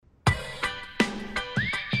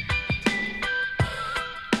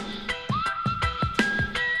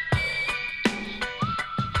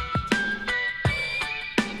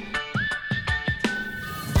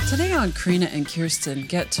on Karina and Kirsten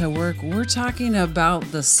Get to Work, we're talking about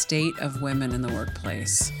the state of women in the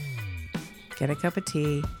workplace. Get a cup of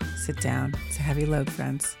tea, sit down. It's a heavy load,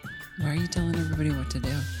 friends. Why are you telling everybody what to do?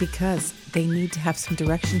 Because they need to have some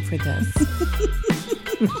direction for this.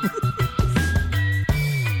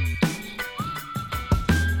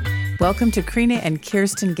 Welcome to Karina and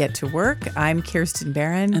Kirsten Get to Work. I'm Kirsten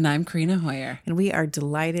Barron. And I'm Karina Hoyer. And we are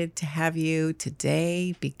delighted to have you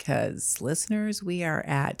today because, listeners, we are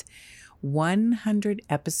at 100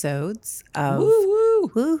 episodes of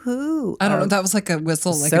woo-hoo. I don't know. That was like a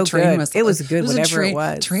whistle, like so a train good. whistle. It was good, whatever it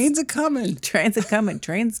was. Trains are coming. Trains are coming.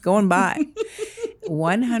 Trains going by.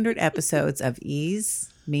 100 episodes of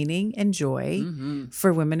ease, meaning, and joy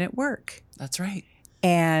for women at work. That's right.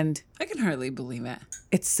 And I can hardly believe it.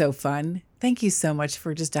 It's so fun. Thank you so much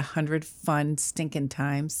for just 100 fun, stinking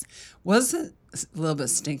times. Was it a little bit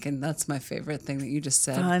stinking? That's my favorite thing that you just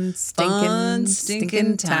said. Fun,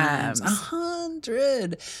 stinking times.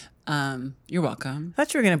 100. You're welcome. I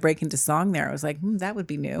thought you were going to break into song there. I was like, that would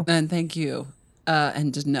be new. And thank you.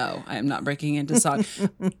 And just no, I am not breaking into song.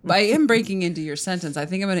 I am breaking into your sentence. I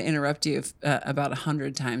think I'm going to interrupt you about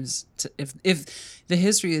 100 times. If the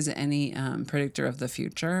history is any predictor of the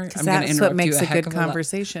future, I'm going to interrupt you. That's what makes a good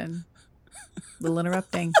conversation. Little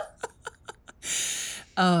interrupting.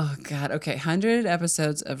 Oh, God. Okay. 100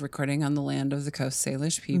 episodes of recording on the land of the Coast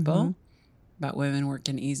Salish people about women work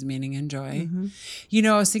in ease, meaning, and joy. You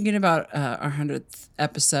know, I was thinking about our 100th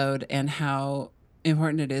episode and how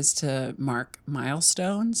important it is to mark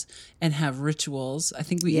milestones and have rituals. I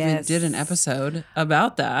think we even did an episode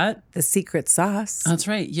about that. The secret sauce. That's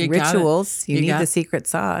right. Rituals. You need the secret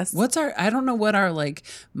sauce. I don't know what our like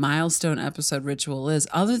milestone episode ritual is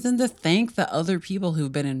other than to thank the other people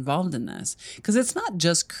who've been involved in this. Because it's not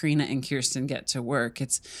just Karina and Kirsten Get to Work.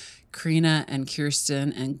 It's Karina and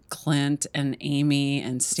Kirsten and Clint and Amy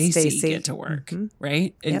and Stacy Get to Work,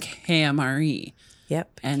 right? And KMRE.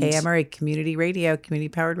 Yep. And KMRE, community radio, community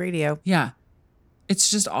powered radio. Yeah. It's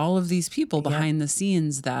just all of these people behind the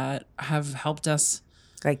scenes that have helped us.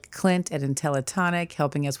 Like Clint at Intellitonic,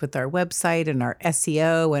 helping us with our website and our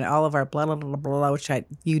SEO and all of our blah, blah, blah, blah, which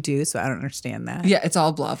you do, so I don't understand that. Yeah, it's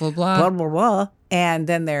all blah, blah, blah. Blah, blah, blah. And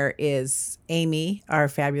then there is Amy, our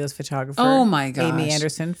fabulous photographer. Oh, my gosh. Amy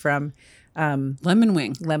Anderson from Lemon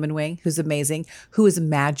Wing, who's amazing, who is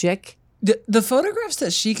magic. The photographs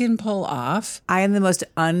that she can pull off. I am the most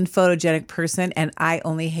unphotogenic person, and I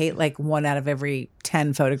only hate like 1 out of every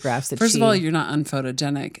 10 photographs that First of all, you're not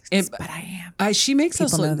unphotogenic. But I am. She makes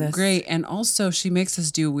us look great, and also she makes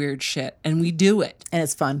us do weird shit, and we do it. And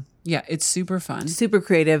it's fun. Yeah, it's super fun. Super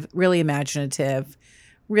creative, really imaginative,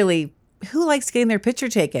 really... Who likes getting their picture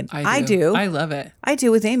taken? I do. I love it. I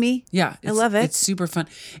do with Amy. Yeah. I love it. It's super fun.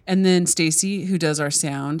 And then Stacy, who does our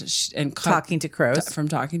sound and Talking to Crows. From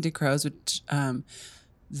Talking to Crows, which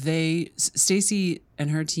Stacy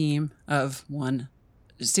and her team of one.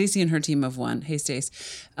 Hey, Stace.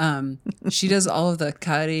 She does all of the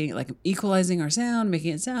cutting, like equalizing our sound,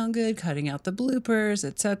 making it sound good, cutting out the bloopers,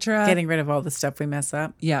 etc. Getting rid of all the stuff we mess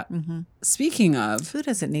up. Yeah. Speaking of, who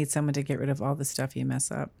doesn't need someone to get rid of all the stuff you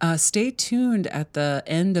mess up? Stay tuned at the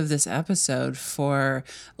end of this episode for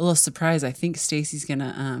a little surprise. I think Stacy's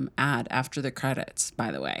gonna add after the credits.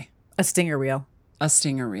 By the way, a stinger reel,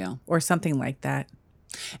 or something like that.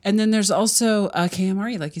 And then there's also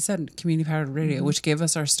KMRE, like you said, Community Powered Radio, which gave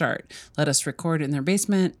us our start. Let us record in their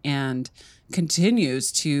basement and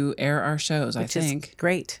continues to air our shows, I think. Is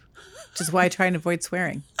great. Which is why I try and avoid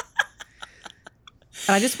swearing.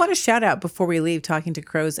 And I just want to shout out before we leave Talking to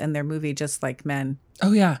Crows and their movie, Just Like Men.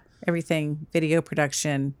 Oh, yeah. Everything, video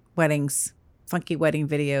production, weddings, funky wedding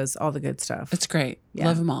videos, all the good stuff. It's great. Yeah.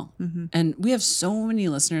 Love them all. And we have so many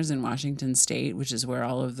listeners in Washington State, which is where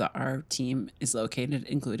all of our team is located,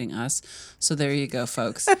 including us. So there you go,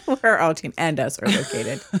 folks. Where our team and us are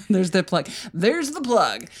located. There's the plug.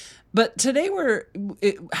 But today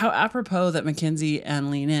how apropos that McKinsey and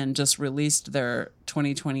Lean In just released their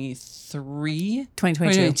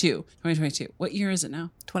 2022. What year is it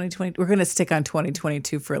now? 2020. We're going to stick on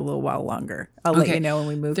 2022 for a little while longer. I'll let you know when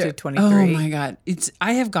we move to 23. Oh my God.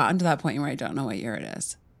 I have gotten to that point where I don't know what year it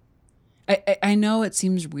is. I know it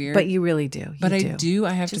seems weird. But you really do. I do.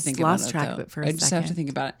 I have to think about it. Lost track of it for a second. I just have to think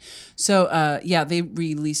about it. So, they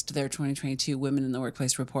released their 2022 Women in the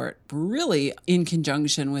Workplace report, really in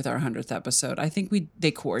conjunction with our 100th episode. I think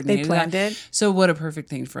they coordinated. They planned it. So, what a perfect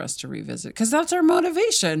thing for us to revisit, because that's our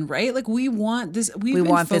motivation, right? Like we want this. We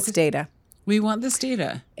want this data. We want this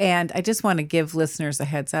data. And I just want to give listeners a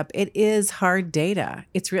heads up. It is hard data.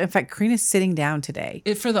 It's in fact, Karina's sitting down today.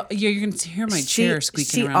 You're going to hear my chair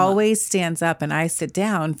squeaking around. She always stands up, and I sit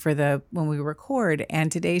down when we record.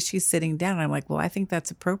 And today she's sitting down. I'm like, well, I think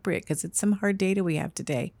that's appropriate because it's some hard data we have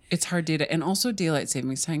today. It's hard data, and also daylight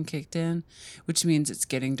savings time kicked in, which means it's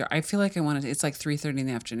getting dark. I feel like it's like 3:30 in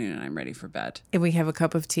the afternoon, and I'm ready for bed. And we have a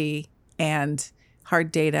cup of tea and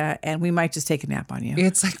hard data, and we might just take a nap on you.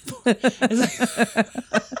 It's like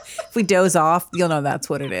if we doze off, you'll know that's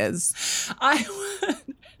what it is. I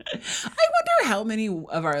wonder how many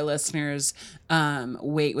of our listeners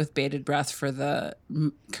wait with bated breath for the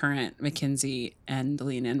current McKinsey and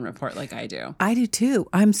Lean In report like I do. I do too.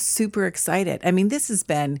 I'm super excited. I mean, this has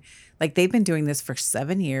been like they've been doing this for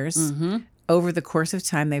 7 years. Mm-hmm. Over the course of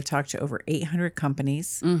time, they've talked to over 800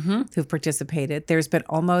 companies who've participated. There's been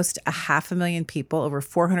almost 500,000 people, over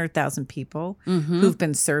 400,000 people who've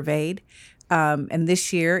been surveyed. And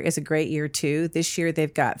this year is a great year too. This year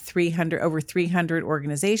they've got over 300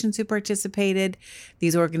 organizations who participated.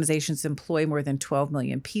 These organizations employ more than 12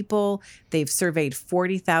 million people. They've surveyed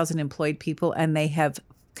 40,000 employed people, and they have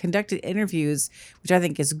conducted interviews, which I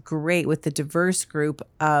think is great, with the diverse group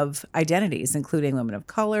of identities, including women of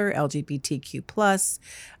color, LGBTQ+,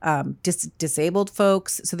 disabled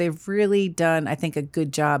folks. So they've really done, I think, a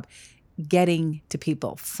good job getting to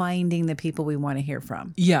people, finding the people we want to hear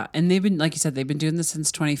from. Yeah. And they've been, like you said, they've been doing this since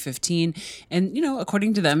 2015. And,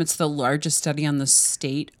 according to them, it's the largest study on the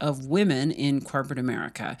state of women in corporate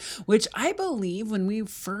America, which I believe when we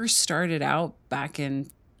first started out back in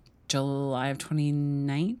July of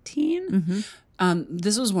 2019,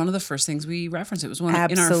 this was one of the first things we referenced. It was one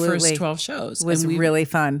in our first 12 shows. It was really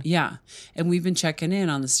fun. Yeah. And we've been checking in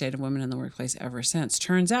on the state of women in the workplace ever since.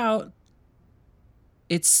 Turns out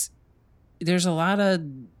there's a lot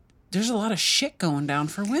of shit going down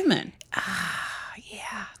for women.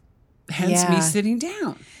 Yeah. Hence me sitting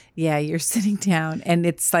down. Yeah, you're sitting down. And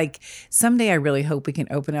it's like someday I really hope we can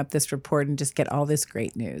open up this report and just get all this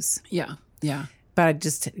great news. Yeah. Yeah. But I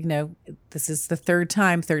just, this is the third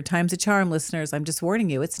time's a charm, listeners. I'm just warning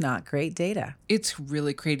you, it's not great data. It's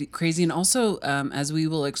really crazy. And also, as we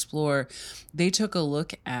will explore, they took a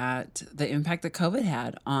look at the impact that COVID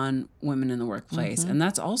had on women in the workplace. And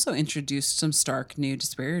that's also introduced some stark new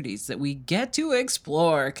disparities that we get to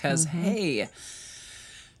explore because, hey,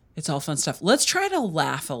 it's all fun stuff. Let's try to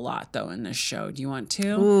laugh a lot, though, in this show. Do you want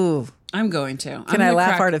to? Ooh. I'm going to. Can I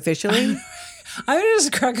laugh artificially? I'm going to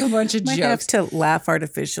just crack a bunch of jokes. I have to laugh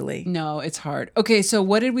artificially. No, it's hard. Okay, so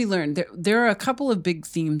what did we learn? There are a couple of big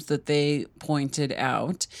themes that they pointed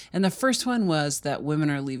out. And the first one was that women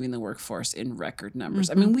are leaving the workforce in record numbers.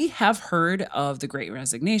 I mean, we have heard of the Great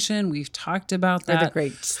Resignation. We've talked about that. Or the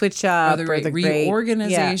Great Switch Up. Or the Great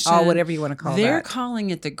Reorganization. Yeah, whatever you want to call it. They're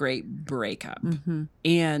calling it the Great Breakup.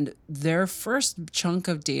 And their first chunk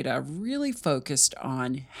of data really focused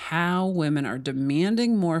on how women are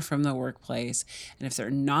demanding more from the workplace. And if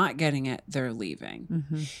they're not getting it, they're leaving.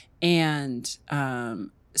 And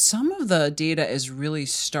some of the data is really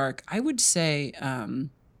stark. I would say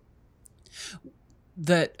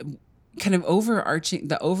that kind of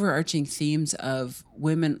overarching themes of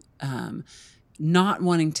women not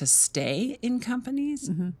wanting to stay in companies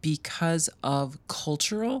because of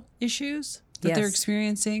cultural issues that they're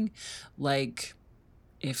experiencing, like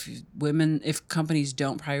if companies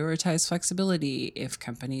don't prioritize flexibility, if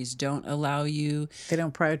companies don't allow you, they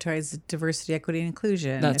don't prioritize diversity, equity, and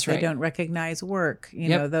inclusion. That's right. They don't recognize work.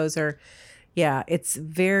 Those are, it's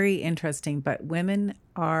very interesting. But women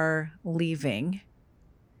are leaving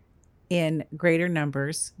in greater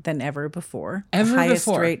numbers than ever before. I should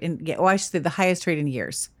say the highest rate in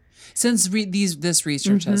years since this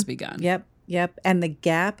research has begun. Yep. And the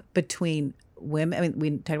gap between women, I mean,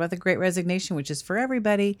 we talked about the Great Resignation, which is for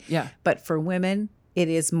everybody. Yeah. But for women, it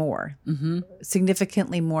is more.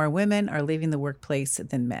 Significantly more women are leaving the workplace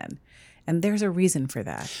than men. And there's a reason for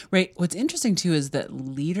that. Right. What's interesting, too, is that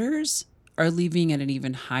leaders are leaving at an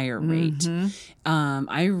even higher rate.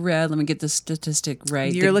 I read, let me get the statistic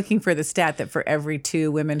right. You're looking for the stat that for every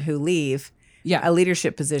 2 women who leave a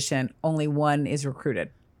leadership position, only 1 is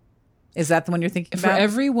recruited. Is that the one you're thinking about? For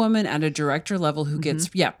every woman at a director level who gets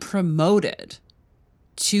promoted,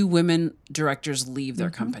 2 women directors leave their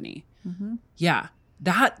company. Yeah,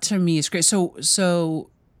 that to me is great. So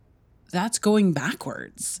that's going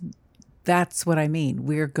backwards. That's what I mean.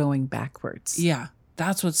 We're going backwards. Yeah,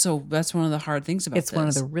 that's one of the hard things about this. It's one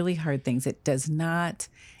of the really hard things. It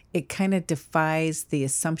kind of defies the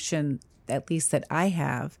assumption, at least that I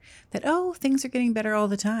have, that, things are getting better all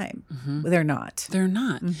the time. They're not. They're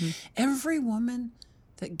not. Every woman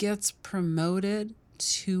that gets promoted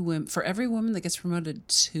 2 women. For every woman that gets promoted,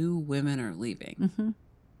 2 women are leaving.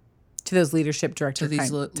 To those leadership director these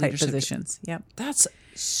type leadership positions. Yep. That's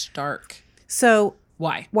stark. So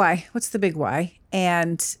Why? why? What's the big why?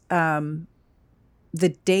 And the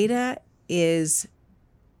data is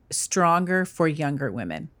stronger for younger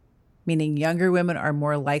women, meaning younger women are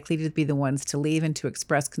more likely to be the ones to leave and to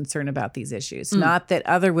express concern about these issues. Not that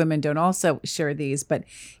other women don't also share these, but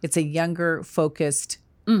it's a younger focused,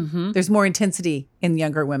 there's more intensity in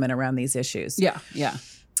younger women around these issues. Yeah. Yeah.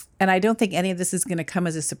 And I don't think any of this is going to come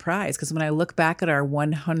as a surprise, because when I look back at our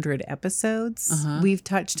 100 episodes, we've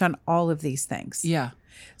touched on all of these things. Yeah.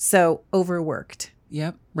 So overworked.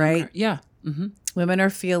 Yep. Right? Yeah. Women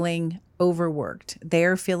are feeling overworked.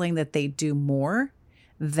 They're feeling that they do more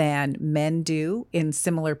than men do in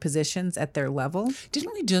similar positions at their level.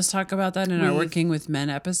 Didn't we just talk about that in our Working with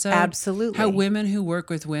Men episode? Absolutely. How women who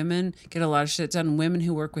work with women get a lot of shit done. Women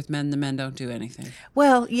who work with men, the men don't do anything.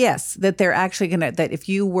 Well, yes, that they're actually that if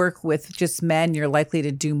you work with just men, you're likely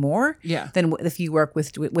to do more than if you work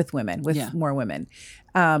with women, with more women.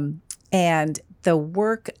 And the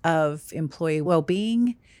work of employee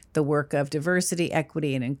well-being, the work of diversity,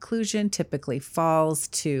 equity, and inclusion typically falls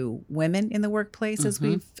to women in the workplace, as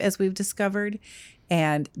we've discovered,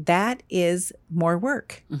 and that is more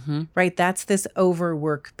work, right? That's this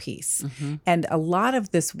overwork piece, and a lot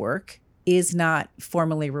of this work is not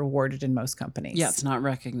formally rewarded in most companies. Yeah, it's not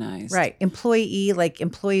recognized. Right. Employee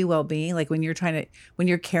well-being, like when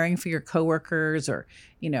you're caring for your coworkers, or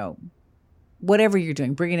whatever you're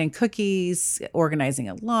doing, bringing in cookies, organizing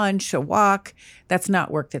a lunch, a walk, that's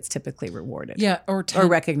not work that's typically rewarded. Yeah, or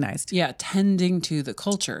recognized. Yeah, tending to the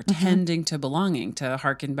culture, tending to belonging, to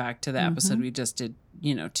harken back to the episode we just did,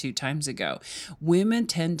 2 times ago. Women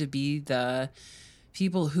tend to be the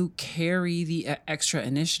people who carry the extra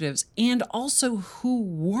initiatives, and also who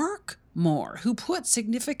work more, who put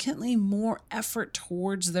significantly more effort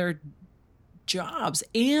towards their jobs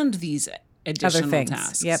and these additional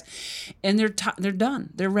tasks. Yep. And they're done.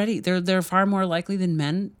 They're ready. They're far more likely than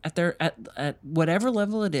men at whatever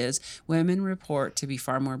level it is. Women report to be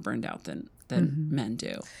far more burned out than men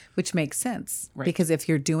do. Which makes sense. Right. Because if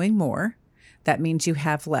you're doing more, that means you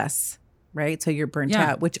have less, right? So you're burnt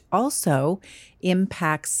out, which also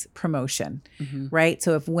impacts promotion, right?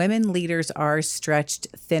 So if women leaders are stretched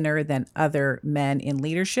thinner than other men in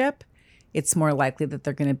leadership, it's more likely that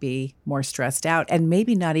they're going to be more stressed out and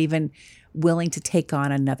maybe not even willing to take on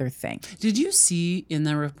another thing. Did you see in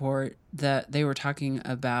the report that they were talking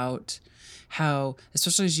about how,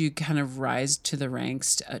 especially as you kind of rise to the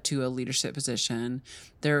ranks to a leadership position,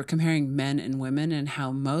 they're comparing men and women, and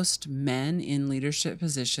how most men in leadership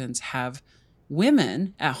positions have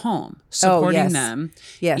women at home supporting them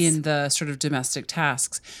in the sort of domestic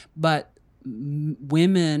tasks, but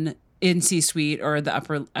women in C-suite or the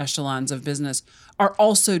upper echelons of business are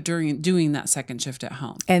also doing that second shift at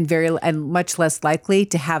home. And much less likely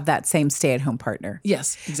to have that same stay-at-home partner.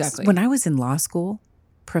 Yes, exactly. When I was in law school,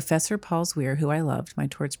 Professor Paul Zwier, who I loved, my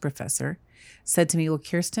torts professor, said to me, well,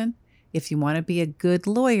 Kirsten, if you want to be a good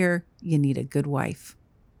lawyer, you need a good wife.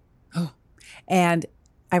 Oh. And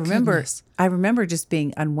I remember just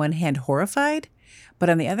being on one hand horrified, but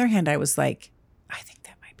on the other hand, I was like, I think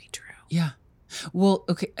that might be true. Yeah. Well,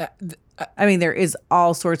 okay. I mean, there is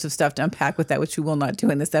all sorts of stuff to unpack with that, which we will not do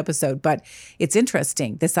in this episode, but it's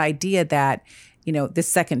interesting. This idea that, this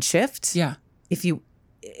second shift,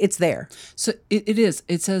 it's there. So it is.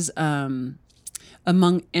 It says,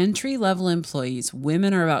 among entry-level employees,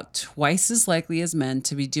 women are about twice as likely as men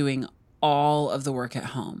to be doing all of the work at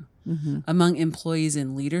home. Among employees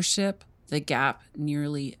in leadership, the gap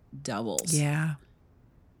nearly doubles. Yeah.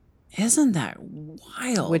 Isn't that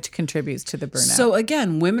wild? Which contributes to the burnout. So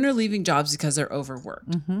again, women are leaving jobs because they're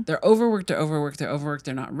overworked. They're overworked.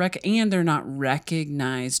 They're not they're not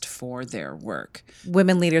recognized for their work.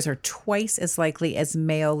 Women leaders are twice as likely as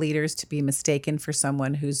male leaders to be mistaken for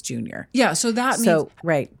someone who's junior. Yeah. So that means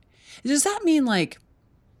right. Does that mean like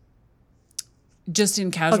just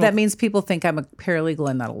in casual? Oh, that means people think I'm a paralegal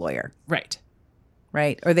and not a lawyer. Right.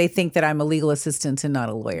 Right. Or they think that I'm a legal assistant and not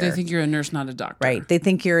a lawyer. They think you're a nurse, not a doctor. Right. They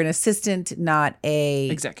think you're an assistant, not a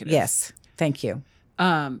executive. Yes. Thank you.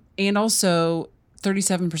 And also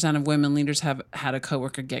 37% of women leaders have had a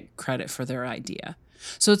coworker get credit for their idea.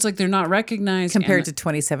 So it's like they're not recognized. Compared to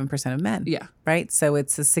 27% of men. Yeah. Right. So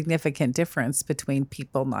it's a significant difference between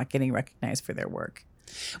people not getting recognized for their work.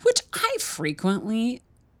 Which I frequently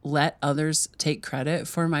let others take credit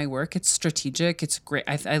for my work. It's strategic. It's great.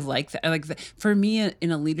 I like that. I like that. For me,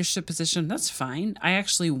 in a leadership position, that's fine. I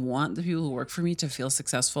actually want the people who work for me to feel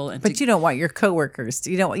successful. But you don't want your coworkers.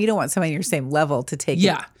 You don't want someone on your same level to take.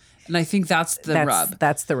 Yeah. And I think that's the rub.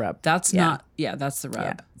 That's the rub. That's not, that's the rub.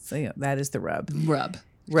 Yeah. So that is the rub. Rub.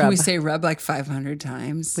 Can we say rub like 500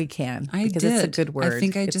 times? We can. Because it's a good word. I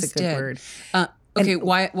think I just did. Word. Okay,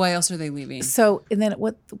 why else are they leaving? So, and then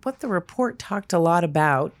what the report talked a lot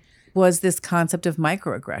about was this concept of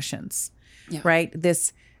microaggressions, right?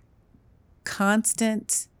 This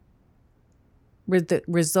constant the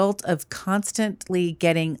result of constantly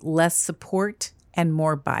getting less support and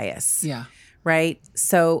more bias. Yeah. Right?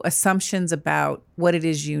 So assumptions about what it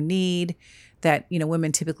is you need, that,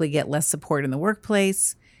 women typically get less support in the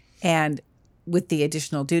workplace, and with the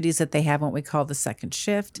additional duties that they have, what we call the second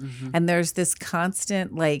shift. Mm-hmm. And there's this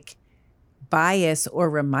constant bias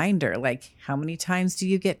or reminder, how many times do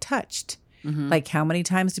you get touched? Mm-hmm. How many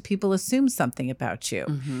times do people assume something about you?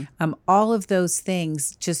 Mm-hmm. All of those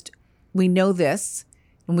things, we know this,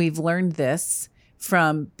 and we've learned this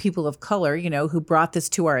from people of color, who brought this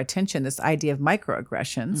to our attention, this idea of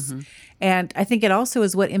microaggressions. Mm-hmm. And I think it also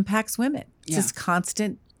is what impacts women. It's this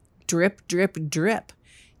constant drip, drip, drip.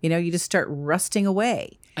 You just start rusting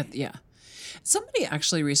away. Somebody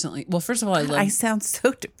actually recently, well, first of all, I sound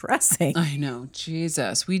so depressing. I know.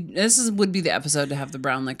 Jesus. Would be the episode to have the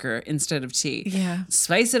brown liquor instead of tea. Yeah.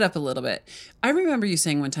 Spice it up a little bit. I remember you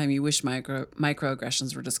saying one time you wish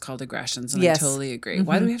microaggressions were just called aggressions. And I totally agree. Mm-hmm.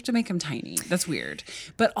 Why do we have to make them tiny? That's weird.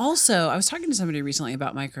 But also, I was talking to somebody recently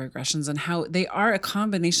about microaggressions and how they are a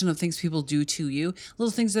combination of things people do to you,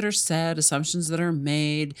 little things that are said, assumptions that are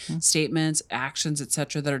made, statements, actions,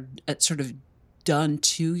 etc., that are sort of done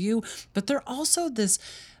to you, but they're also this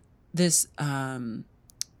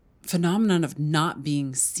phenomenon of not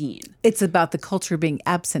being seen. It's about the culture being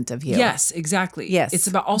absent of you. Yes, exactly. Yes.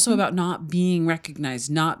 It's also about not being recognized,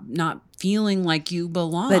 not feeling like you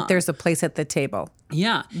belong. That there's a place at the table.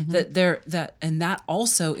 Yeah. Mm-hmm. That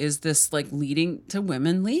also is this leading to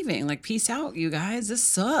women leaving. Peace out, you guys. This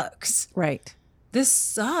sucks. Right. This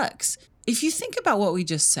sucks. If you think about what we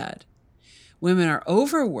just said, women are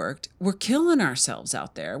overworked. We're killing ourselves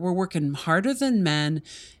out there. We're working harder than men.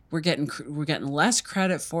 We're getting less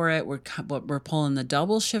credit for it. We're pulling the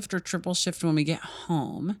double shift or triple shift when we get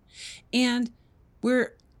home, and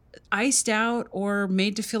we're iced out or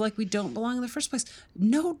made to feel like we don't belong in the first place.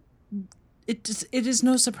 No, it is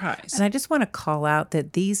no surprise. And I just want to call out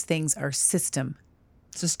that these things are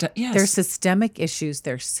Yes. They're systemic issues.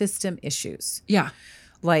 They're system issues. Yeah.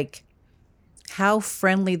 How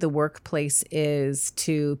friendly the workplace is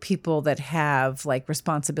to people that have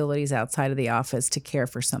responsibilities outside of the office to care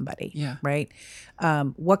for somebody. Yeah. Right.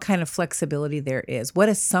 What kind of flexibility there is. What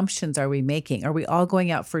assumptions are we making? Are we all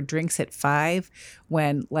going out for drinks at 5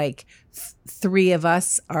 when 3 of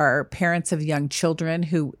us are parents of young children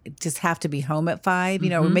who just have to be home at 5?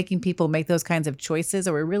 Mm-hmm. We're making people make those kinds of choices,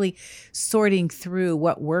 or we're really sorting through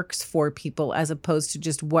what works for people as opposed to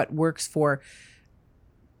just what works for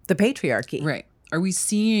the patriarchy. Right. Are we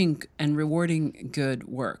seeing and rewarding good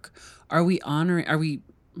work? Are we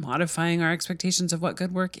modifying our expectations of what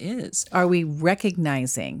good work is? Are we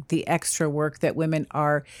recognizing the extra work that women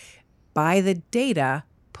are, by the data,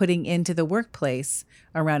 putting into the workplace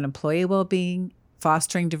around employee well-being,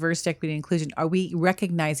 fostering diversity, equity, and inclusion? Are we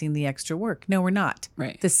recognizing the extra work? No, we're not.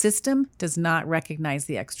 Right. The system does not recognize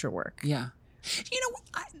the extra work. Yeah.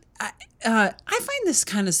 I find this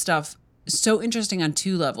kind of stuff so interesting on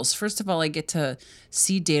 2 levels. First of all, I get to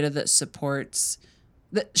see data that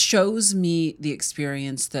shows me the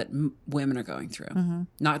experience that women are going through. Mm-hmm.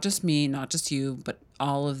 Not just me, not just you, but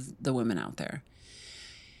all of the women out there.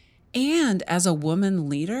 And as a woman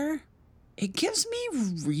leader, it gives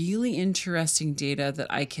me really interesting data that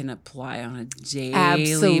I can apply on a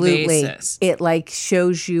daily basis. It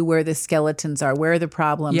shows you where the skeletons are, where are the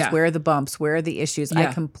problems, where are the bumps, where are the issues.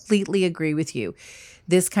 I completely agree with you.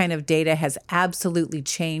 This kind of data has absolutely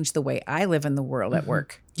changed the way I live in the world at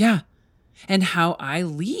work. Yeah. And how I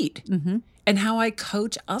lead and how I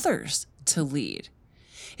coach others to lead.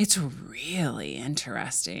 It's really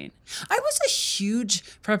interesting. I was a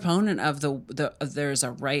huge proponent of there's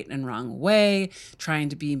a right and wrong way, trying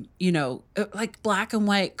to be, black and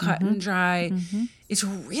white, cut and dry. Mm-hmm. It's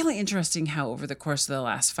really interesting how over the course of the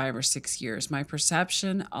last 5 or 6 years, my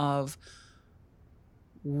perception of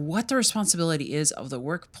what the responsibility is of the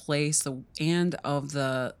workplace and of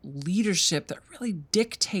the leadership that really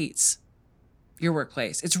dictates your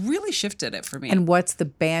workplace. It's really shifted it for me. And what's the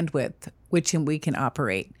bandwidth which we can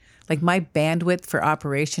operate? My bandwidth for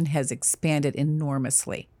operation has expanded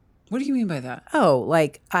enormously. What do you mean by that? Oh,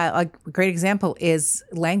 a great example is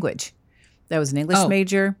language. I was an English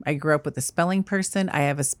major. I grew up with a spelling person. I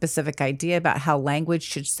have a specific idea about how language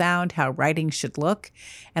should sound, how writing should look.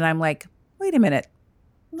 And I'm wait a minute.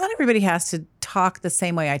 not everybody has to talk the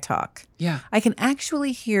same way I talk. Yeah. I can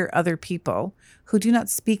actually hear other people who do not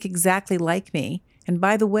speak exactly like me. And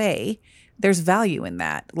by the way, there's value in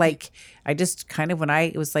that. Like I just kind of,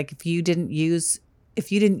 it was like, if you didn't use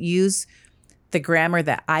the grammar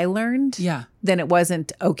that I learned, Yeah. then it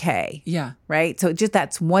wasn't okay. Yeah. Right. So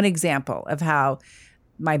that's one example of how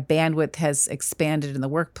my bandwidth has expanded in the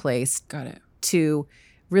workplace. Got it. To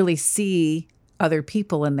really see other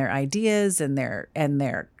people and their ideas and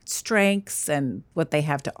their strengths and what they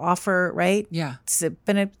have to offer, right? Yeah. It's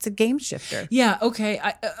a game shifter. Yeah. Okay.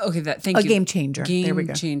 Thank you. A game changer. There we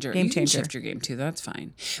go. Changer. Game You can changer. shift your game too. That's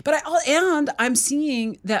fine. But I'm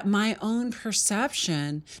seeing that my own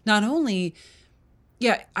perception, not only,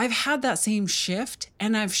 I've had that same shift,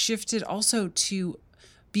 and I've shifted also to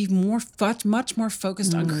be much more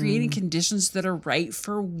focused on creating conditions that are right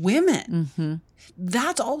for women. Mm-hmm.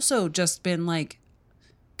 That's also just been like,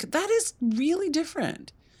 that is really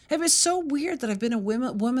different. It was so weird that I've been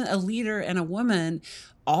a leader and a woman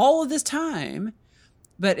all of this time,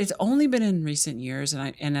 but it's only been in recent years,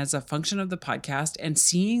 and as a function of the podcast and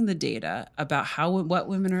seeing the data about what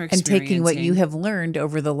women are experiencing, and taking what you have learned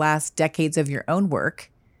over the last decades of your own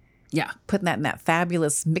work, putting that in that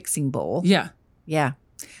fabulous mixing bowl, yeah.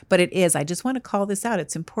 But it is. I just want to call this out.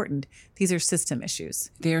 It's important. These are system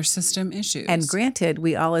issues. They are system issues. And granted,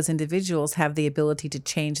 we all as individuals have the ability to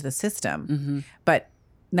change the system, but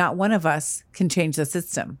not one of us can change the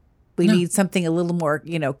system. We need something a little more,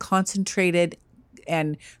 concentrated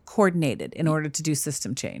and coordinated in order to do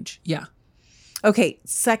system change. Yeah. Okay.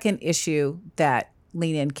 Second issue that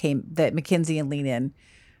McKinsey and Lean In,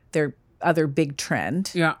 their other big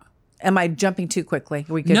trend. Yeah. Am I jumping too quickly?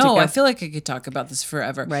 Are we good to No, go? I feel like I could talk about this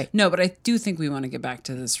forever. Right. No, but I do think we want to get back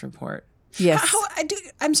to this report. Yes. I do.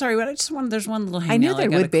 I'm sorry, but there's one little hangnail I knew there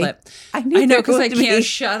gotta would be. clip. I know because I would be. can't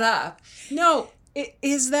shut up. No,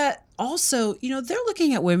 is that also, they're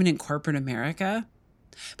looking at women in corporate America.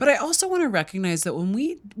 But I also want to recognize that when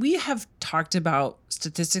we have talked about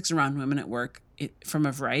statistics around women at work from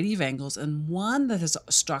a variety of angles, and one that has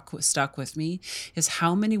stuck with me is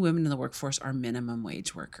how many women in the workforce are minimum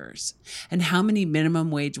wage workers, and how many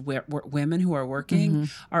minimum wage women who are working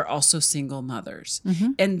are also single mothers.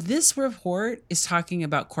 And this report is talking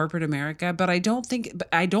about corporate America, but I don't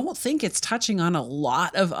think it's touching on a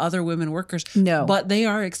lot of other women workers. No, but they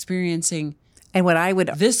are experiencing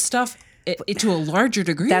this stuff. To a larger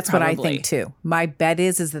degree, that's probably. What I think too. My bet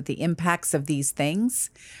is that the impacts of these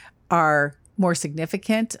things are more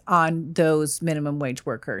significant on those minimum wage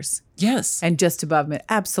workers. Yes, and just above it,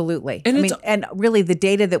 absolutely. And and really, the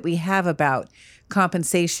data that we have about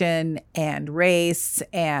compensation and race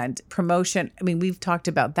and promotion. I mean, we've talked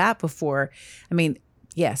about that before. I mean,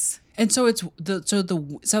 yes. And so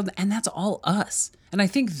and that's all us. And I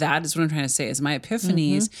think that is what I'm trying to say is my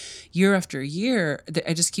epiphanies year after year.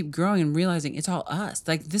 I just keep growing and realizing it's all us.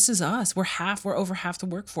 Like, this is us. We're over half the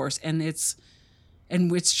workforce, and it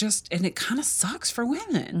kind of sucks for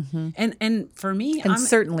women. And for me, I'm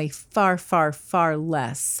certainly far, far, far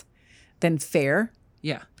less than fair.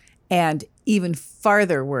 Yeah. And even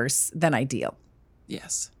farther worse than ideal.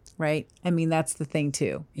 Yes. Right. I mean, that's the thing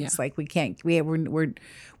too. Yeah. It's like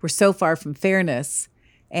we're so far from fairness,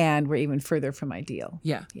 and we're even further from ideal.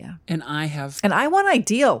 Yeah. Yeah. And I want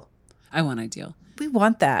ideal. I want ideal. We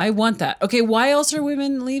want that. I want that. Okay. Why else are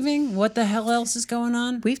women leaving? What the hell else is going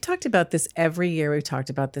on? We've talked about this every year. We've talked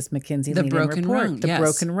about this McKinsey the broken report. Rung. The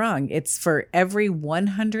broken rung. It's for every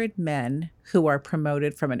 100 men who are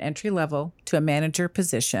promoted from an entry level to a manager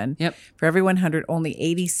position. Yep. For every 100, only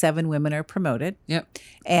 87 women are promoted. Yep.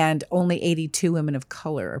 And only 82 women of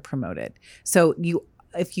color are promoted. So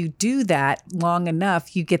if you do that long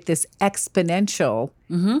enough, you get this exponential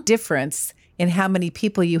difference in how many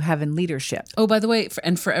people you have in leadership. Oh, by the way,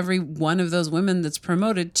 for every one of those women that's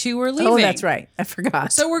promoted, 2 are leaving. Oh, that's right. I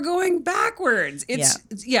forgot. So we're going backwards.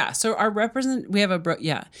 So our we have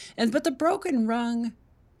but the broken rung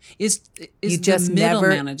is the middle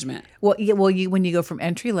management. Well, when you go from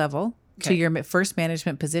entry level to your first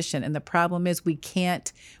management position, and the problem is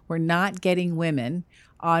we're not getting women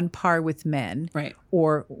on par with men, right?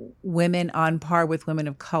 Or women on par with women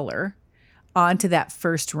of color onto that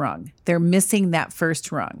first rung. They're missing that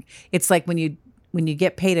first rung. It's like when you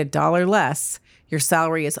get paid $1 less,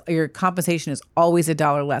 your compensation is always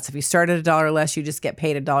 $1 less. If you start at $1 less, you just get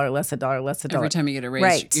paid $1 less, $1 less, $1. Every time you get a raise,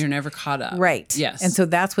 right. You're never caught up. Right. Yes. And so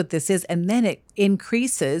that's what this is. And then it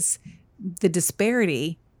increases the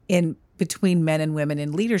disparity in between men and women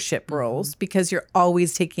in leadership roles, because you're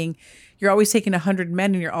always taking 100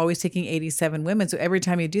 men and you're always taking 87 women. So every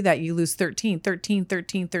time you do that, you lose 13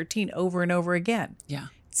 over and over again. Yeah.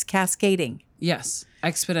 It's cascading. Yes.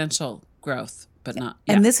 Exponential growth, but not.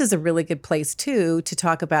 And this is a really good place, too, to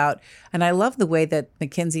talk about. And I love the way that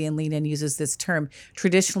McKinsey and Lean In uses this term,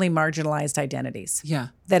 traditionally marginalized identities. Yeah.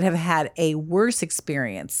 That have had a worse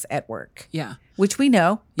experience at work. Yeah. Which we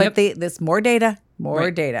know, but there's more data.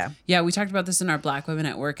 Right. Data. Yeah, we talked about this in our Black Women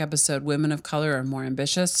at Work episode. Women of color are more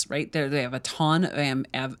ambitious, right? They have a ton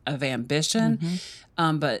of ambition.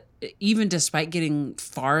 But even despite getting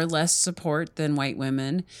far less support than white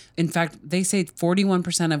women, in fact, they say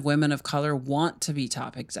 41% of women of color want to be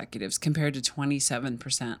top executives compared to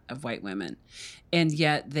 27% of white women. And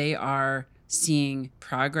yet they are seeing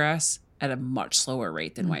progress at a much slower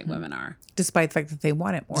rate than white women are. Despite the fact that they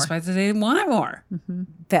want it more. Despite that they want it more.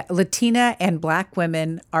 That Latina and Black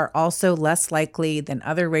women are also less likely than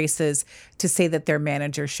other races to say that their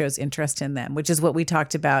manager shows interest in them, which is what we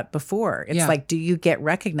talked about before. It's like, do you get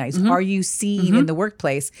recognized? Are you seen in the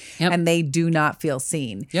workplace? And they do not feel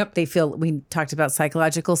seen. They feel, we talked about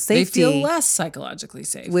psychological safety. They feel less psychologically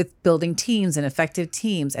safe. With building teams and effective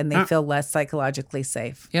teams, and they feel less psychologically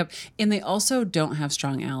safe. And they also don't have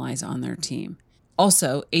strong allies on their team.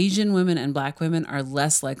 Also, Asian women and Black women are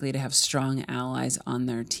less likely to have strong allies on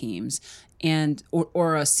their teams, and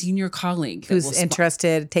or a senior colleague who's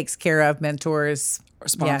interested, takes care of, mentors, or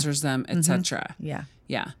sponsors them, etc. Yeah.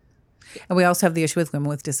 And we also have the issue with women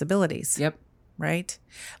with disabilities. Right.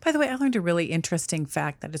 By the way, I learned a really interesting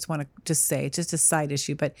fact that I just want to just say, just a side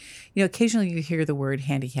issue, but occasionally you hear the word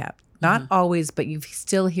handicap. Not always, but you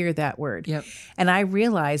still hear that word. And I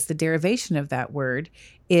realized the derivation of that word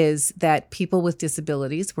is that people with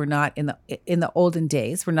disabilities were not in the olden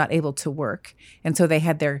days were not able to work, and so they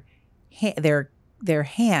had their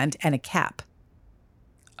hand and a cap.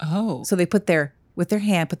 So they put their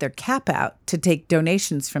cap out to take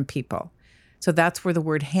donations from people. So that's where the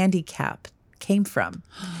word handicap came from.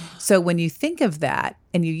 So when you think of that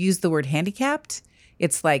and you use the word handicapped,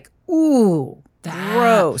 it's like, ooh,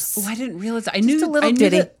 gross. Oh, I didn't realize that. I knew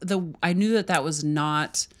that was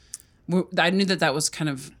not. I knew that was kind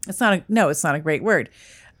of. It's not a great word.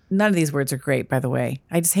 None of these words are great, by the way.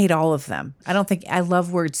 I just hate all of them. I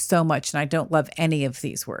love words so much, and I don't love any of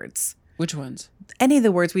these words. Which ones? Any of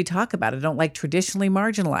the words we talk about. I don't like traditionally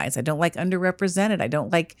marginalized. I don't like underrepresented. I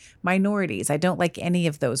don't like minorities. I don't like any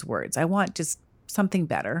of those words. I want just something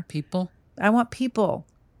better. People? I want people.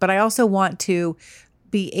 But I also want to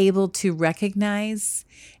be able to recognize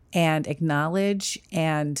and acknowledge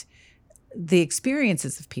and the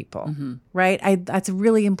experiences of people, right? That's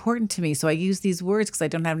really important to me. So I use these words because I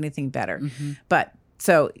don't have anything better. But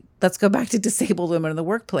so let's go back to disabled women in the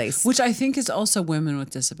workplace. Which I think is also women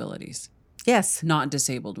with disabilities. Yes. Not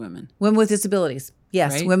disabled women. Women with disabilities.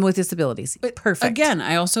 Yes. Right? Women with disabilities. But perfect. Again,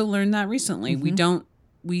 I also learned that recently.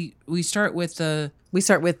 We start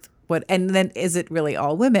with what, and then is it really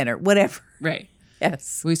all women or whatever? Right.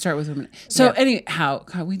 Yes. We start with women. So anyhow,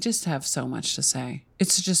 God, we just have so much to say.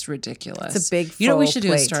 It's just ridiculous. It's a big we should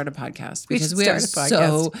start a podcast because we have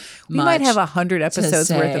so much. We might have 100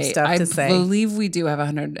 episodes worth of stuff to say. I believe we do have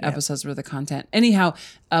 100 episodes worth of content. Anyhow,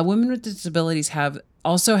 women with disabilities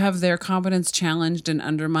also have their competence challenged and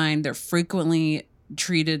undermined. They're frequently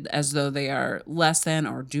treated as though they are less than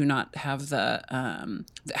or do not have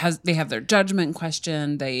they have their judgment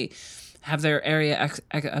questioned. They have their area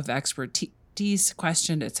of expertise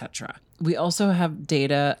questioned, etc. We also have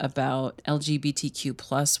data about LGBTQ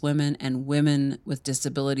plus women and women with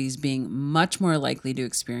disabilities being much more likely to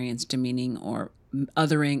experience demeaning or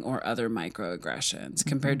othering or other microaggressions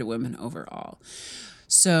compared to women overall.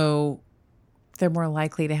 So they're more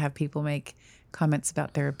likely to have people make comments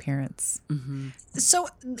about their appearance. So,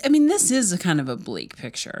 I mean, this is a kind of a bleak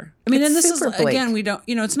picture. I mean, and this is, bleak. Again, we don't,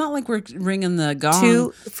 it's not like we're ringing the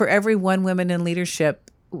gong. For every one woman in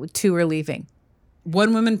leadership, 2 are leaving.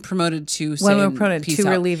 One woman promoted, 2 saying, 1 woman promoted, 2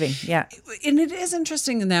 are leaving. Yeah. And it is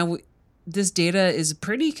interesting now, this data is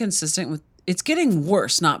pretty consistent with, it's getting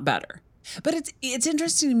worse, not better. But it's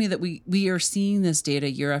interesting to me that we are seeing this data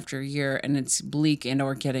year after year, and it's bleak and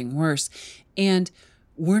or getting worse. And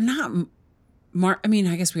we're not, I mean,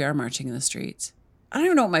 I guess we are marching in the streets. I don't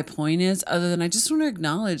even know what my point is other than I just want to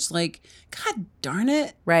acknowledge, like, God darn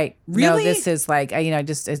it. Right. Really? No, this is like, I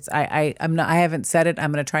haven't said it.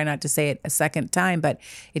 I'm going to try not to say it a second time, but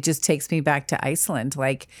it just takes me back to Iceland.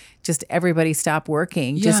 Like, just everybody stop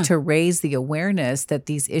working just to raise the awareness that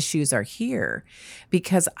these issues are here.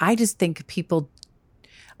 Because I just think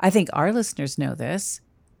I think our listeners know this,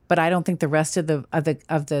 but I don't think the rest of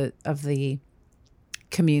the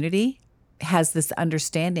community has this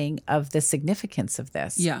understanding of the significance of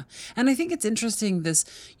this. Yeah. And I think it's interesting this,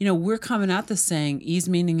 we're coming at this saying ease,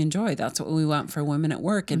 meaning, and joy. That's what we want for women at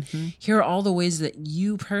work. And here are all the ways that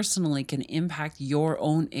you personally can impact your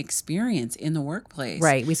own experience in the workplace.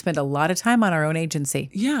 Right. We spend a lot of time on our own agency.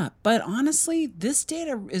 Yeah. But honestly, this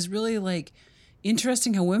data is really like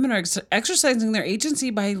interesting how women are exercising their agency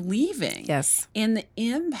by leaving. Yes. And the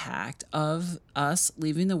impact of us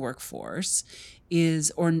leaving the workforce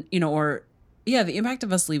is, the impact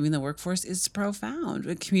of us leaving the workforce is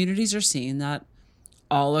profound. Communities are seeing that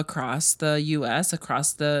all across the U.S.,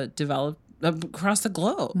 across the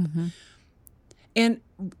globe. Mm-hmm.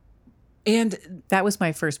 And that was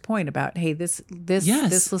my first point about, hey, this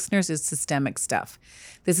listeners is systemic stuff.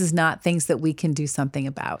 This is not things that we can do something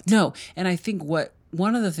about. No. And I think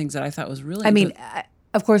one of the things that I thought was really,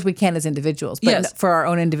 of course we can as individuals, but for our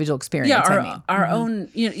own individual experience. Yeah, our own,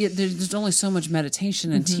 there's only so much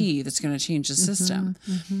meditation and tea that's going to change the system.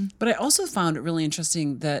 Mm-hmm. But I also found it really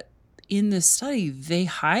interesting that in this study, they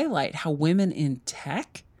highlight how women in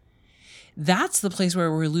tech, that's the place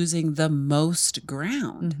where we're losing the most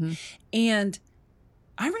ground. Mm-hmm. And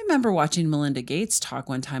I remember watching Melinda Gates talk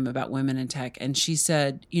one time about women in tech, and she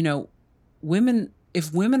said,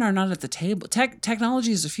 if women are not at the table,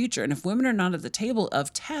 technology is the future. And if women are not at the table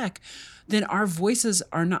of tech, then our voices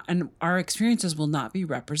are not, and our experiences will not be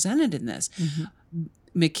represented in this. Mm-hmm.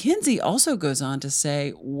 McKinsey also goes on to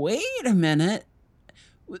say, wait a minute,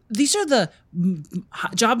 these are the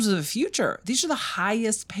jobs of the future. These are the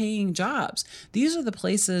highest paying jobs. These are the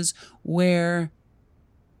places where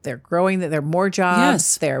they're growing, that there are more jobs.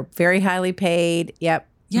 Yes. They're very highly paid. Yep.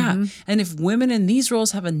 Yeah. Mm-hmm. And if women in these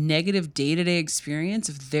roles have a negative day-to-day experience,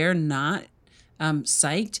 if they're not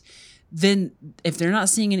psyched, then if they're not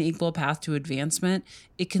seeing an equal path to advancement,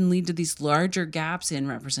 it can lead to these larger gaps in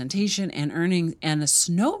representation and earnings and a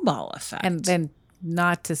snowball effect. And then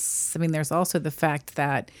there's also the fact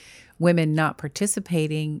that women not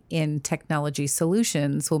participating in technology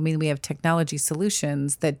solutions will mean we have technology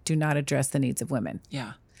solutions that do not address the needs of women.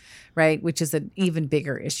 Yeah. Right? Which is an even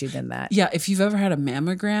bigger issue than that. Yeah. If you've ever had a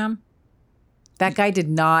mammogram. That guy did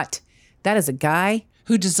not. That is a guy.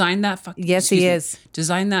 Who designed that? He is.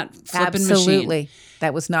 Designed that flipping machine. Absolutely.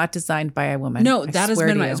 That was not designed by a woman. No, that has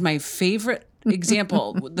been my favorite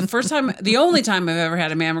example. The only time I've ever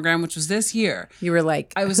had a mammogram, which was this year. You were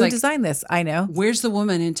like, who designed this? I know. Where's the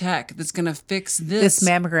woman in tech that's going to fix this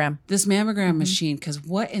mammogram? This mammogram machine? Because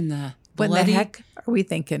what in the heck are we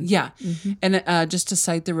thinking? Yeah. Mm-hmm. And just to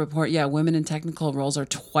cite the report, women in technical roles are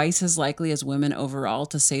twice as likely as women overall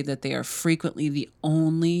to say that they are frequently the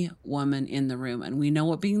only woman in the room. And we know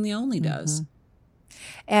what being the only does.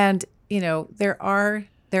 And, there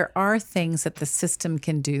are things that the system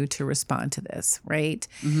can do to respond to this, right?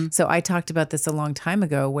 Mm-hmm. So I talked about this a long time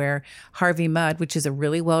ago where Harvey Mudd, which is a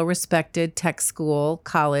really well-respected tech school,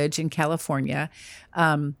 college in California,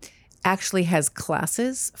 actually has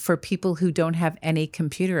classes for people who don't have any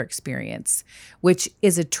computer experience, which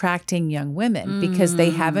is attracting young women because they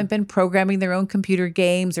haven't been programming their own computer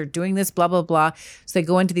games or doing this blah, blah, blah. So they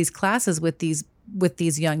go into these classes with these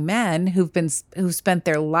young men who've spent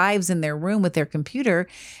their lives in their room with their computer,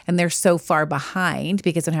 and they're so far behind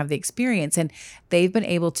because they don't have the experience. And they've been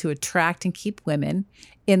able to attract and keep women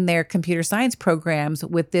in their computer science programs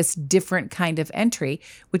with this different kind of entry,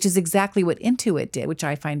 which is exactly what Intuit did, which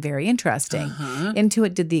I find very interesting. Uh-huh.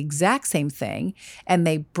 Intuit did the exact same thing, and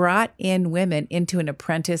they brought in women into an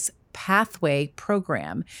apprentice pathway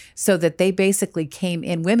program so that they basically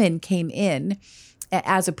women came in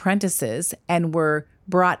as apprentices and were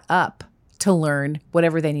brought up to learn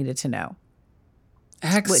whatever they needed to know.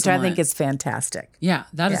 Excellent. Which I think is fantastic. Yeah,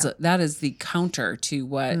 that is the counter to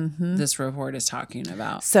what this report is talking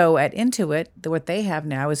about. So at Intuit, what they have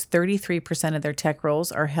now is 33% of their tech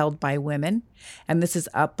roles are held by women. And this is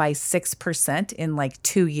up by 6% in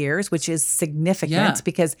 2 years, which is significant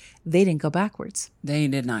because they didn't go backwards. They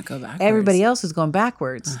did not go backwards. Everybody else was going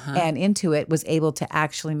backwards. Uh-huh. And Intuit was able to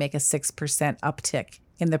actually make a 6% uptick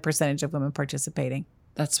in the percentage of women participating.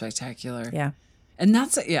 That's spectacular. Yeah. And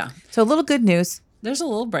that's So a little good news. There's a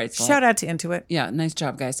little bright spot. Shout out to Intuit. Yeah, nice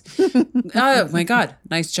job, guys. Oh my God,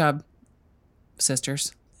 nice job,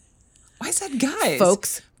 sisters. Why is that guys?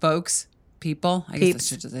 Folks, people. I guess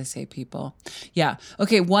should I say people? Yeah.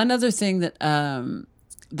 Okay. One other thing that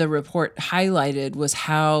the report highlighted was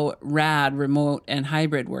how rad remote and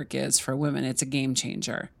hybrid work is for women. It's a game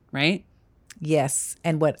changer, right? Yes.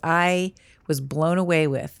 And what I was blown away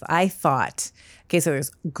with. I thought, okay, so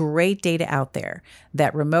there's great data out there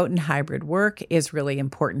that remote and hybrid work is really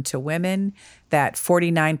important to women, that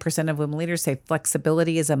 49% of women leaders say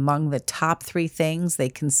flexibility is among the top 3 things they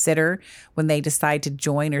consider when they decide to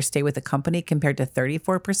join or stay with a company compared to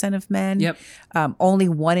 34% of men. Yep. Only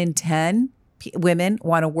 1 in 10 women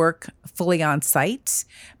want to work fully on site.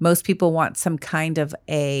 Most people want some kind of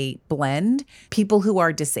a blend. People who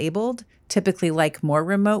are disabled typically like more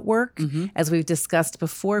remote work. As we've discussed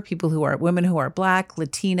before, women who are Black,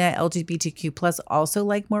 Latina, LGBTQ plus also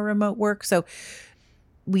like more remote work. So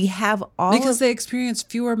we have all because they experience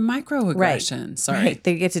fewer microaggressions. Right. Sorry. Right.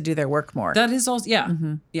 They get to do their work more. That is also, yeah.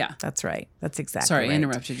 Yeah. That's right. That's exactly Sorry, right. I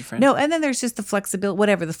interrupted you, friend. No, and then there's just the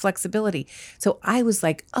flexibility. So I was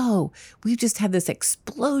like, oh, we've just had this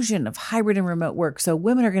explosion of hybrid and remote work. So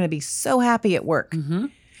women are going to be so happy at work.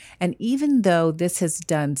 And even though this has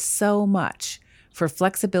done so much for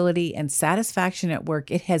flexibility and satisfaction at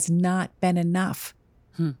work, it has not been enough.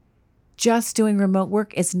 Just doing remote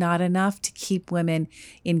work is not enough to keep women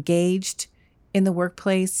engaged in the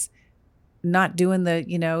workplace, not doing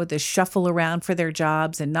the shuffle around for their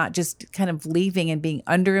jobs and not just kind of leaving and being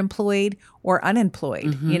underemployed or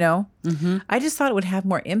unemployed, I just thought it would have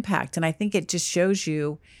more impact. And I think it just shows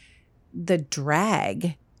you the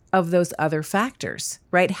drag of those other factors,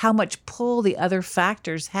 right? How much pull the other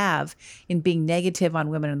factors have in being negative on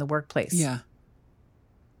women in the workplace. Yeah.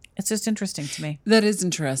 It's just interesting to me. That is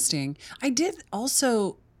interesting. I did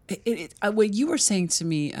also, what you were saying to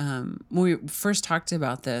me when we first talked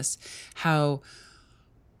about this, how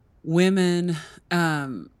women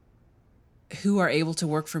who are able to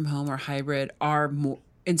work from home or hybrid are more,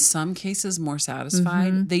 in some cases, more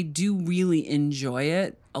satisfied. They do really enjoy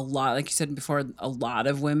it a lot. Like you said before, a lot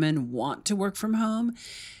of women want to work from home,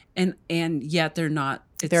 and yet they're not.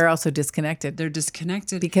 They're also disconnected. They're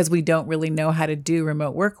disconnected because we don't really know how to do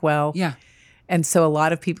remote work well. Yeah. And so a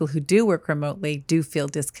lot of people who do work remotely do feel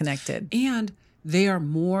disconnected. And they are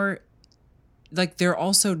more like they're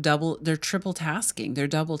triple tasking. They're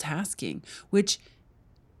double tasking, which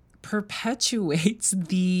perpetuates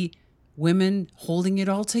the women holding it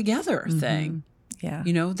all together thing. Yeah.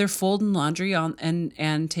 They're folding laundry on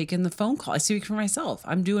and taking the phone call. I speak for myself.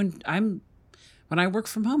 When I work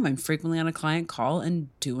from home, I'm frequently on a client call and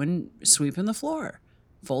sweeping the floor,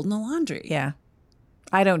 folding the laundry. Yeah.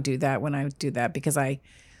 I don't do that when I do that because I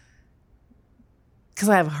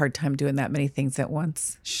have a hard time doing that many things at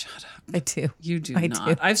once. Shut up. I do. You do I not.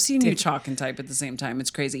 do. I've seen you chalk and type at the same time.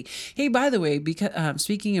 It's crazy. Hey, by the way, because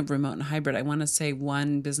speaking of remote and hybrid, I want to say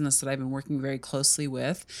one business that I've been working very closely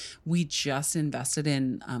with, we just invested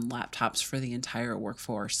in laptops for the entire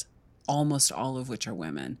workforce, almost all of which are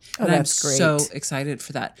women. Oh, and that's I'm great. so excited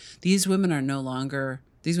for that. These women and one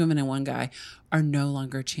guy are no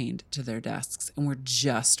longer chained to their desks. And we're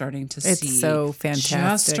just starting to see. It's so fantastic.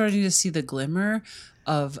 Just starting to see the glimmer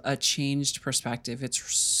of a changed perspective. It's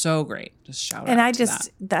so great. Just shout out to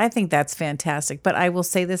that. I think that's fantastic. But I will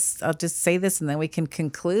say this, I'll just say this and then we can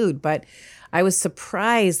conclude. But I was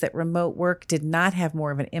surprised that remote work did not have more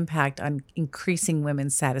of an impact on increasing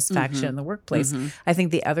women's satisfaction in the workplace. I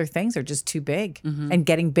think the other things are just too big and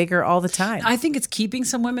getting bigger all the time. I think it's keeping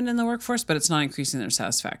some women in the workforce, but it's not increasing their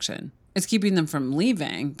satisfaction. It's keeping them from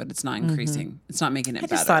leaving, but it's not increasing. It's not making it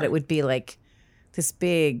better. I just thought it would be like this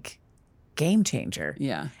big game changer.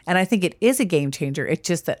 Yeah. And I think it is a game changer. It's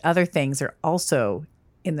just that other things are also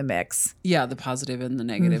in the mix. Yeah, the positive and the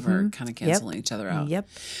negative are kind of canceling each other out. Yep.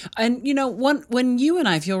 And when you and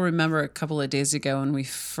I, if you'll remember a couple of days ago when we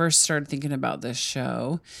first started thinking about this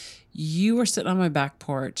show, you were sitting on my back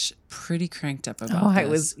porch pretty cranked up about this. I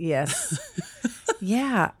was, yes.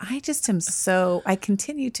 Yeah, I just am I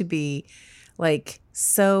continue to be like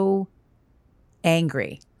so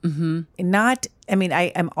angry.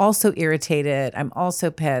 I'm also irritated. I'm also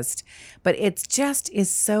pissed, but it's just is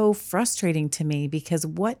so frustrating to me because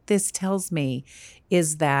what this tells me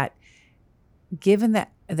is that given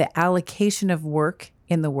that the allocation of work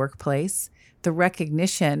in the workplace, the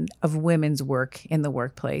recognition of women's work in the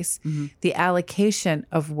workplace, the allocation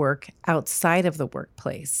of work outside of the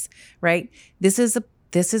workplace, right? This is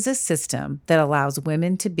a system that allows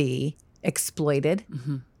women to be exploited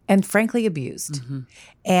and frankly abused.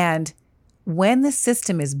 And when the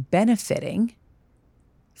system is benefiting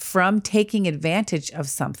from taking advantage of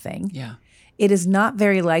something, it is not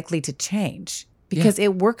very likely to change because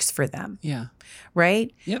it works for them. Yeah.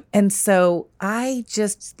 Right? Yep. And so I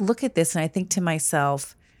just look at this and I think to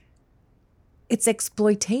myself, it's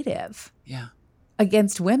exploitative. Yeah.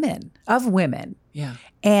 Against women. Yeah.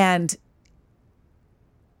 And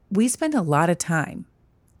we spend a lot of time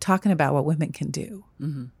talking about what women can do.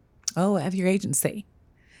 Oh, have your agency.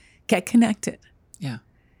 Get connected. Yeah.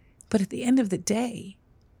 But at the end of the day,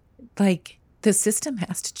 like, the system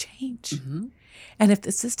has to change. Mm-hmm. And if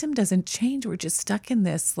the system doesn't change, we're just stuck in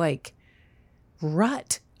this like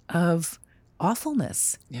rut of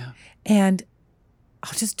awfulness. Yeah. And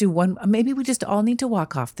I'll just do one. Maybe we just all need to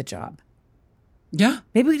walk off the job. Yeah.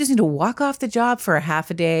 Maybe we just need to walk off the job for a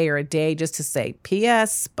half a day or a day just to say,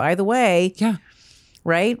 P.S., by the way. Yeah.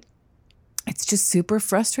 Right? It's just super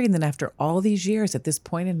frustrating that after all these years at this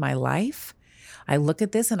point in my life, I look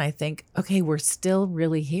at this and I think, okay, we're still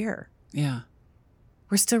really here. Yeah.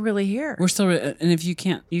 We're still really here. We're still, and if you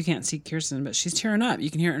can't see Kirsten, but she's tearing up.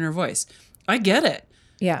 You can hear it in her voice. I get it.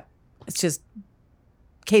 Yeah. It's just,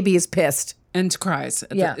 KB is pissed. And cries.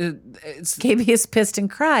 Yeah. It's KB is pissed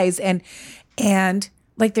and cries. And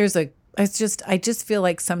like I just feel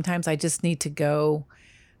like sometimes I just need to go,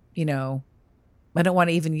 you know, I don't want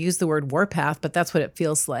to even use the word warpath, but that's what it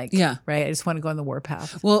feels like. Yeah. Right. I just want to go on the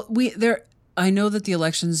warpath. Well, I know that the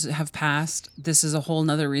elections have passed. This is a whole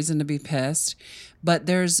nother reason to be pissed. But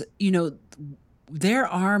there's, you know, there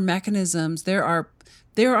are mechanisms, there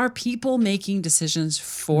are people making decisions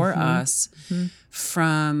for us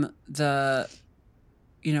from the,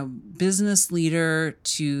 you know, business leader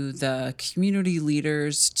to the community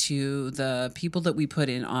leaders to the people that we put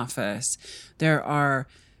in office. There are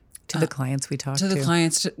To the clients we talk to. the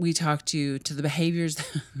clients we talk to the behaviors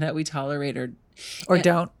that we tolerate Or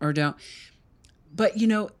don't. But, you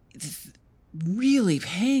know, really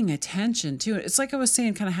paying attention to it. It's like I was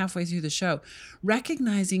saying kind of halfway through the show,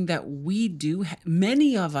 recognizing that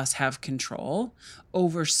many of us have control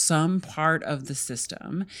over some part of the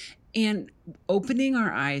system, and opening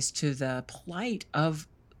our eyes to the plight of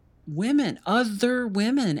women, other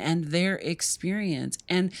women and their experience,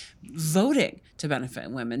 and voting to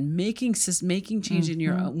benefit women, making change in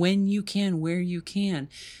your own, when you can, where you can.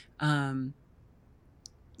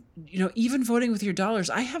 You know, even voting with your dollars.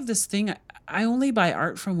 I have this thing. I only buy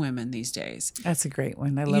art from women these days. That's a great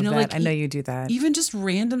one. I love that. Like, I know you do that. Even just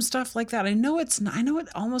random stuff like that. I know it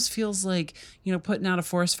almost feels like, you know, putting out a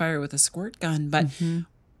forest fire with a squirt gun, but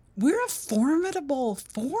we're a formidable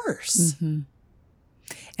force. And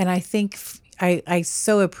I think I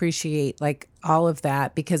so appreciate like all of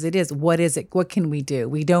that, because it is, what can we do?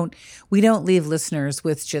 We don't leave listeners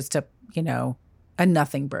with just a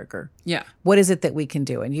nothing burger. Yeah. What is it that we can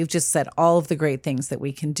do? And you've just said all of the great things that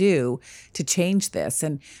we can do to change this.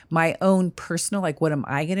 And my own personal, like, what am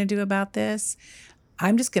I going to do about this?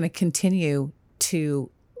 I'm just going to continue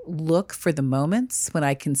to look for the moments when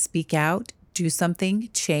I can speak out, do something,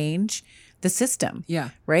 change the system. Yeah.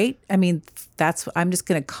 Right? I mean, I'm just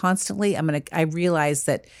going to constantly, I realize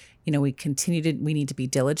that, you know, we need to be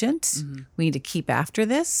diligent. We need to keep after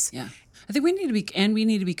this. Yeah. I think we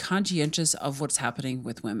need to be conscientious of what's happening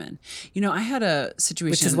with women. You know, I had a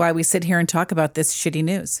situation. Which is why we sit here and talk about this shitty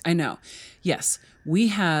news. I know. Yes. We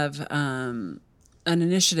have an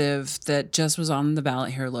initiative that just was on the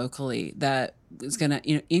ballot here locally that is going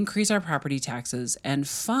to increase our property taxes and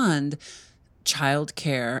fund child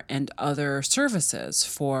care and other services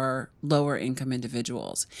for lower income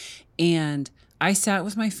individuals. And I sat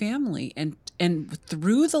with my family and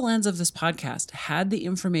through the lens of this podcast had the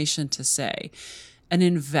information to say an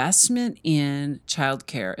investment in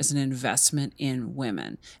childcare is an investment in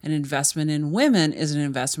women. An investment in women is an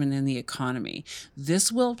investment in the economy.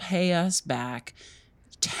 This will pay us back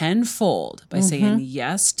tenfold by saying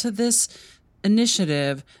yes to this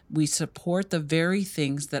initiative. We support the very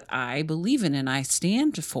things that I believe in and I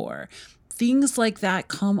stand for. Things like that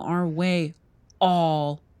come our way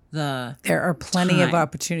all there are plenty of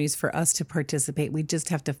opportunities for us to participate. We just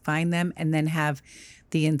have to find them and then have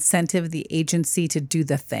the incentive, the agency to do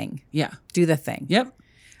the thing. Yeah. Do the thing. Yep.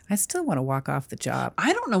 I still want to walk off the job.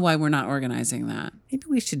 I don't know why we're not organizing that. Maybe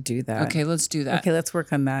we should do that. Okay, let's do that. Okay, let's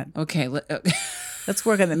work on that. Okay. Let's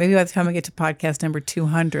work on that. Maybe by the time we get to podcast number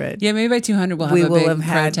 200. Yeah, maybe by 200 we will have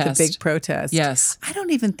had the big protest. Yes. I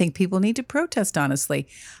don't even think people need to protest, honestly.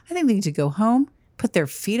 I think they need to go home, put their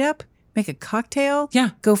feet up, make a cocktail,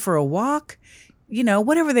 go for a walk, you know,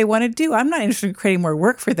 whatever they want to do. I'm not interested in creating more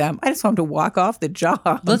work for them. I just want them to walk off the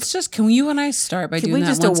job. Can you and I start by doing that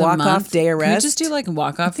once a month? Can we just a walk-off day of rest? Can we just do like a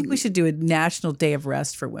walk-off? I think we should do a national day of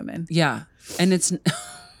rest for women. Yeah. And it's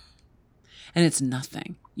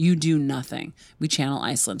nothing. You do nothing. We channel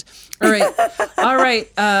Iceland. All right. All right.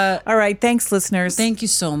 All right. Thanks, listeners. Thank you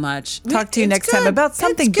so much. Talk to you next time about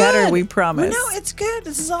something better, we promise. No, it's good.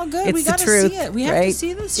 This is all good. It's we got to see it. We have to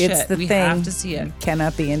see this shit. It's the thing. We have to see it. You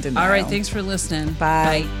cannot be in denial. All right. Thanks for listening.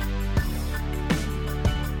 Bye. Bye.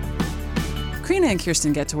 Karina and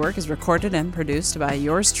Kirsten Get to Work is recorded and produced by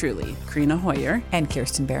yours truly, Karina Hoyer. And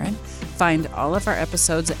Kirsten Barron. Find all of our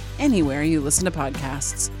episodes anywhere you listen to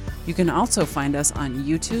podcasts. You can also find us on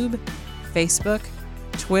YouTube, Facebook,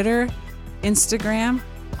 Twitter, Instagram,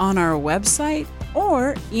 on our website,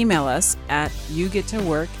 or email us at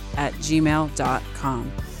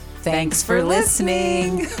yougettowork@gmail.com. Thanks for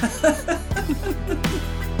listening.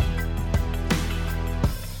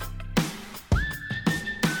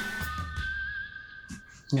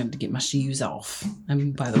 I had to get my shoes off.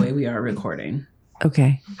 And by the way, we are recording.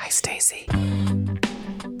 Okay. Hi, Stacy.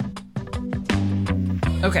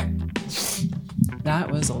 Okay. That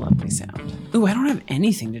was a lovely sound. Ooh, I don't have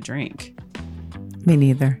anything to drink. Me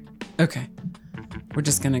neither. Okay. We're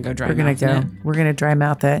just going to go dry We're going to go. it. We're going to dry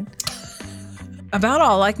mouth it. About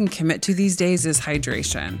all I can commit to these days is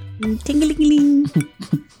hydration. Ting-a-ling-a-ling.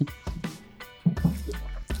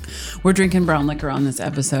 We're drinking brown liquor on this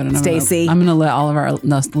episode. And Stacy. I'm going to let all of our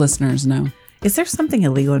listeners know. Is there something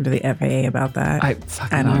illegal under the FAA about that? I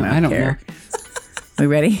don't know. I don't know. We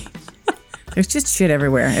ready? There's just shit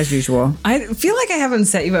everywhere, as usual. I feel like I haven't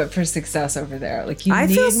set you up for success over there. Like you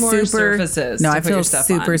need more surfaces. No, to I put your feel stuff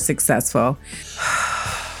super on. successful.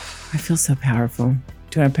 I feel so powerful.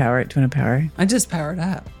 Do you want to power it? Do you want to power it? I just powered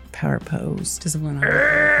up. Power pose. Just want Do you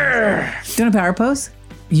want to power pose?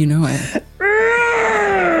 You know it.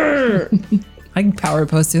 I can power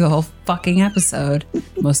pose through the whole fucking episode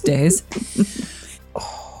most days.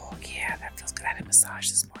 Oh, yeah, that feels good. I had a massage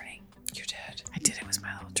this morning. You did. I did. It was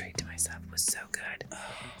my little treat to myself. It was so good.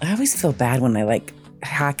 I always feel bad when I like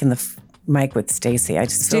hack in the mic with Stacy. I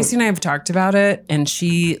just Stacy and I have talked about it, and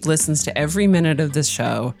she listens to every minute of this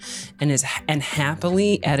show and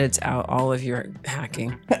happily edits out all of your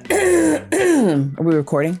hacking. Are we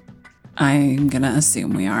recording? I'm gonna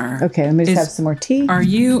assume we are. Okay, let me just have some more tea.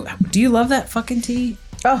 Do you love that fucking tea?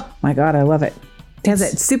 Oh my God, I love it. It has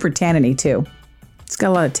that super tanniny too. It's got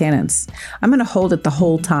a lot of tannins. I'm going to hold it the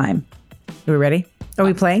whole time. Are we ready? Are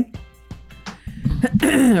we playing?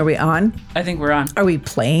 Are we on? I think we're on. Are we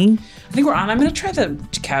playing? I think we're on. I'm gonna try the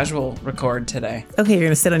casual record today. Okay, you're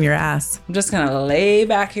going to sit on your ass. I'm just gonna lay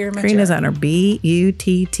back here in my Karina's chair. on her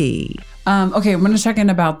BUTT. Okay, I'm gonna check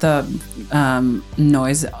in about the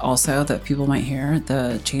noise also that people might hear,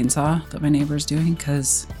 the chainsaw that my neighbor's doing,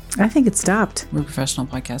 because I think it stopped. we're professional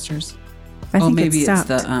podcasters. I think maybe it it's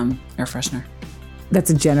stopped. the air freshener.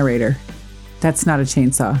 That's a generator. That's not a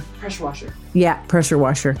chainsaw. Pressure washer. Yeah, pressure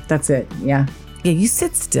washer. That's it. Yeah. Yeah, you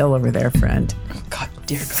sit still over there, friend. God,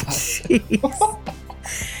 dear God. Jeez.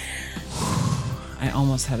 I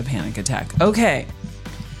almost had a panic attack. Okay.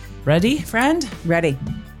 Ready, friend? Ready.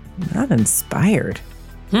 Not inspired.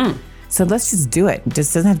 So let's just do it. It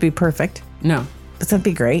just doesn't have to be perfect. No. Doesn't have to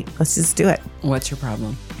be great. Let's just do it. What's your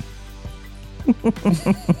problem?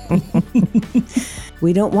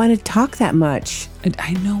 We don't want to talk that much.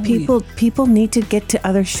 I know. People need to get to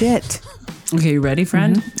other shit. Okay, you ready,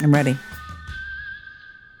 friend? I'm ready.